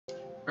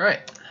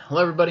Alright,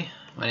 hello everybody,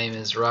 my name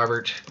is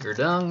Robert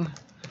Gerdung,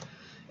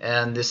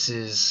 and this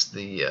is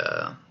the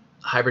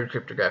hybrid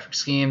cryptographic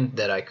scheme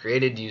that I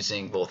created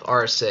using both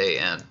RSA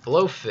and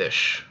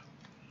Blowfish.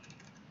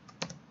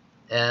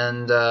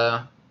 And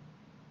I'm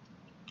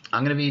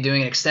going to be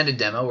doing an extended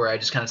demo where I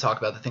just kind of talk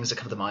about the things that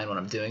come to mind when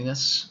I'm doing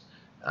this.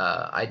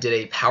 I did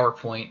a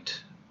PowerPoint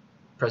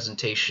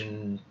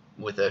presentation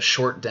with a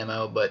short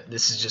demo, but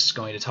this is just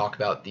going to talk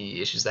about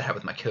the issues that I have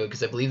with my code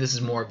because I believe this is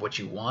more of what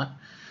you want.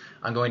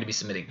 I'm going to be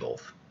submitting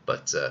both,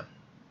 but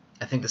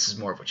I think this is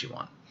more of what you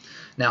want.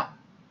 Now,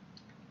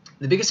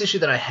 the biggest issue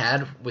that I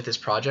had with this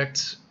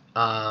project,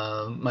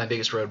 my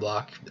biggest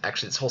roadblock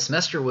actually this whole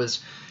semester,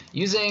 was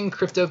using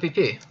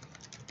CryptoPP.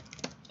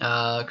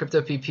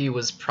 CryptoPP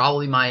was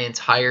probably my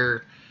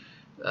entire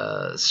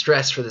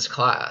stress for this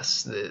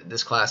class.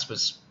 This class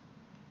was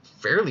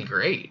fairly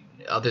great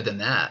other than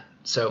that.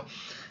 So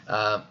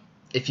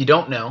if you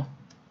don't know,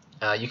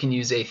 you can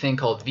use a thing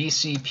called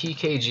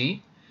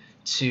VCPKG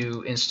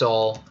to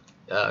install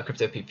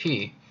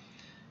CryptoPP.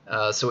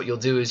 So what you'll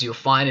do is you'll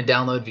find and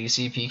download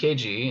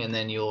VCPKG, and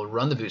then you'll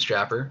run the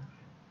bootstrapper,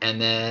 and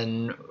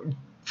then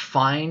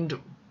find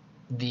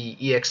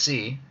the exe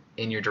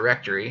in your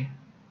directory,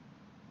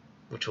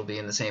 which will be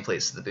in the same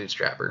place as the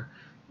bootstrapper.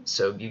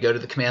 So you go to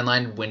the command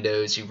line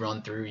Windows, you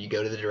run through, you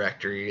go to the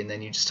directory, and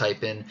then you just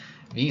type in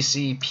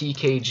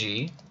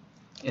VCPKG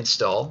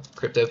install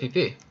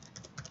CryptoPP.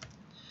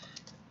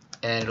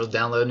 And it'll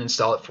download and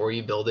install it for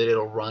you, build it,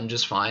 it'll run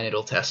just fine,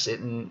 it'll test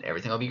it, and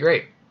everything will be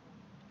great.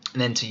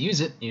 And then to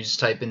use it, you just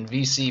type in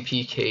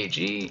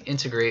VCPKG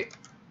integrate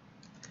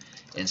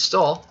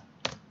install,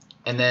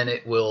 and then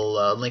it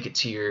will link it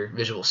to your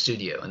Visual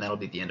Studio, and that'll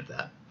be the end of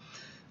that.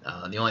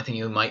 The only thing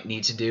you might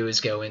need to do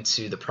is go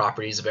into the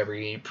properties of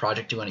every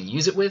project you want to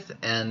use it with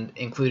and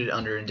include it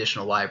under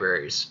additional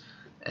libraries.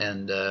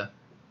 And then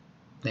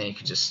you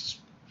can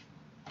just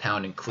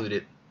pound include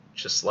it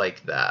just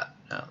like that.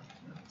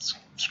 Let's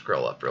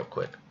scroll up real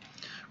quick.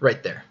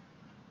 Right there.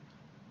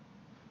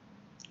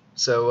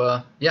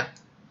 So yeah,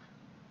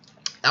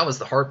 that was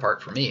the hard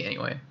part for me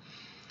anyway.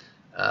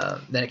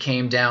 Then it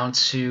came down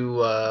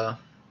to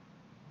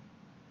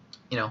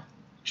you know,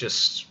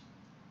 just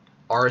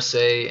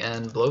RSA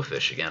and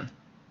Blowfish again.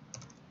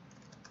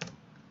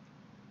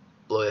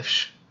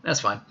 Blowfish,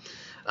 that's fine.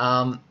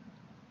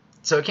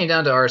 So it came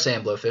down to RSA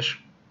and Blowfish,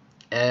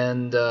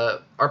 and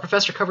our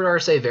professor covered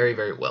RSA very,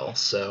 very well.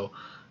 So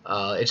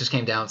it just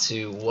came down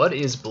to what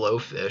is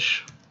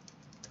Blowfish,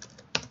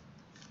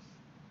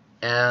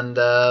 and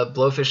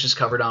Blowfish is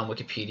covered on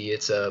Wikipedia.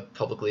 It's a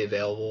publicly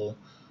available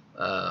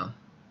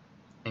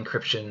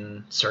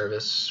encryption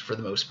service for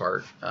the most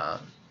part.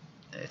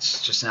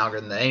 It's just an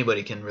algorithm that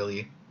anybody can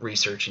really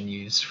research and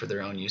use for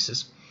their own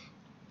uses.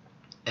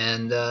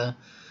 And I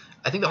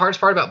think the hardest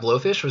part about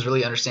Blowfish was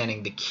really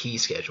understanding the key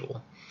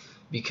schedule,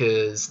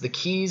 because the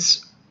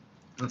keys,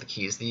 not the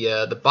keys,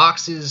 the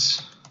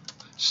boxes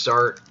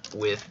start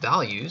with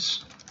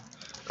values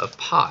of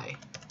pi,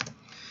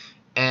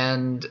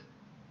 and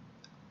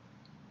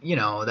you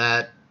know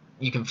that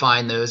you can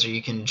find those or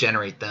you can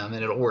generate them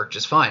and it'll work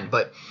just fine.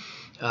 But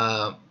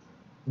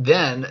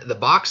then the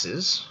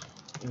boxes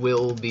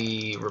will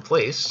be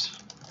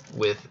replaced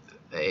with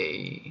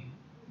a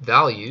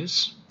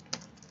values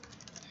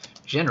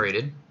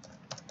generated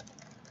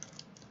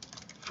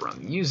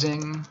from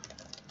using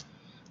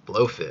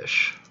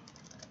Blowfish.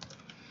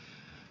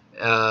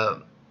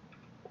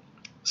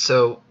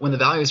 So when the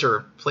values are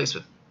replaced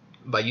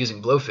by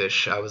using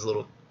Blowfish, I was a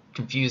little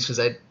confused because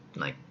I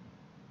like,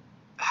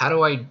 how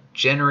do I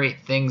generate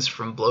things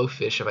from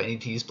Blowfish if I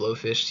need to use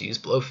Blowfish to use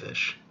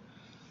Blowfish?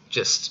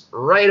 Just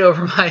right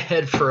over my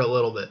head for a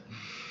little bit.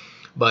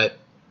 But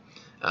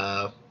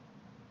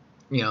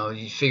you know,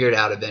 you figure it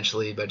out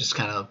eventually by just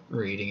kind of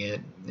reading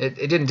it.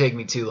 It didn't take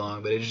me too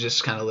long, but it was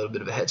just kind of a little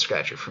bit of a head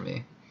scratcher for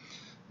me.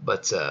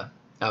 But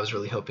I was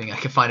really hoping I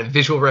could find a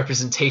visual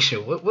representation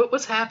of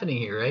what's happening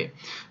here, right?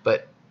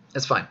 But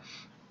that's fine.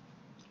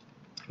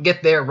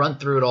 Get there, run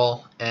through it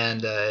all,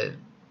 and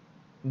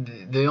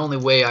the only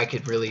way I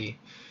could really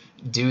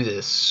do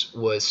this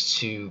was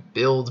to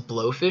build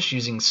Blowfish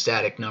using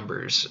static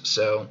numbers.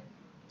 So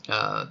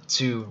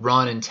to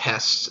run and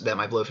test that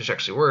my Blowfish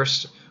actually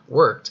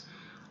worked,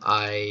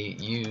 I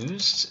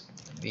used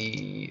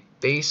the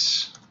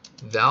base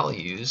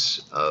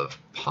values of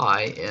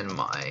pi in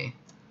my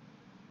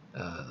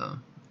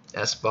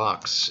S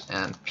box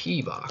and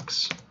P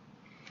box,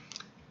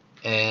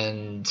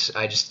 and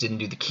I just didn't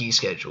do the key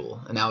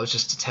schedule, and that was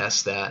just to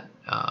test that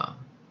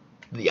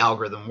the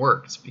algorithm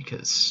worked,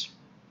 because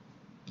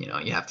you know,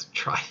 you have to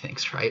try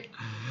things, right?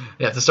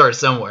 You have to start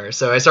somewhere.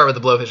 So I start with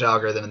the Blowfish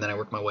algorithm, and then I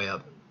work my way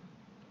up.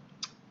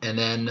 And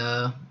then,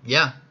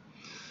 yeah.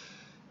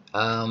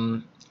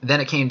 Then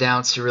it came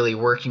down to really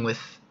working with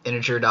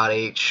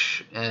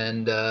integer.h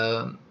and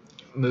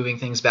moving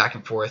things back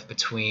and forth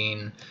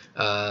between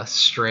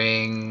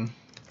string,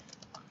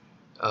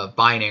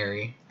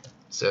 binary.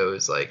 So it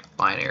was like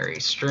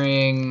binary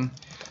string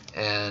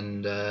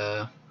and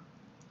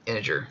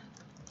integer.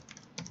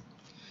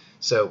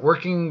 So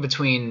working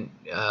between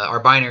our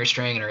binary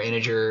string and our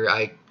integer,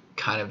 I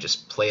kind of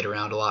just played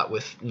around a lot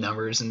with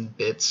numbers and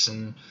bits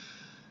and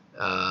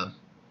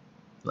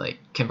like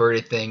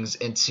converted things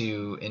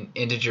into an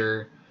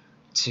integer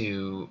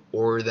to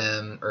OR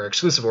them or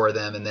exclusive OR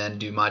them, and then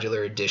do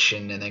modular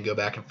addition, and then go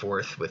back and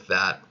forth with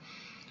that.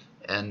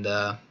 And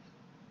that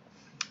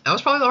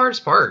was probably the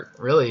hardest part,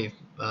 really,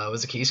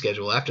 was the key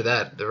schedule. After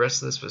that, the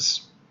rest of this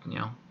was,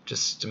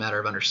 just a matter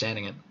of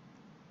understanding it.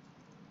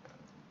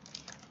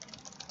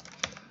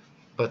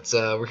 But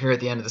we're here at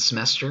the end of the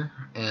semester,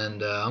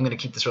 and I'm going to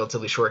keep this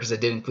relatively short because I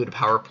did include a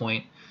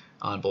PowerPoint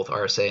on both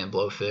RSA and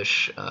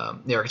Blowfish.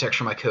 The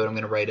architecture of my code I'm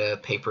going to write a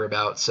paper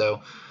about.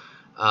 So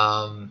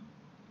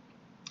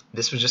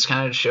this was just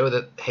kind of to show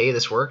that, hey,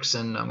 this works,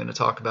 and I'm going to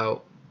talk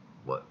about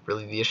what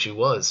really the issue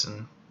was.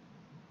 And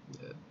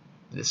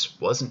this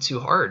wasn't too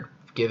hard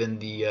given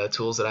the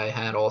tools that I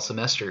had all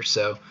semester.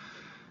 So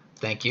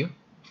thank you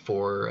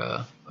for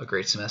a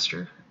great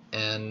semester,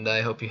 and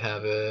I hope you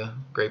have a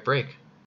great break.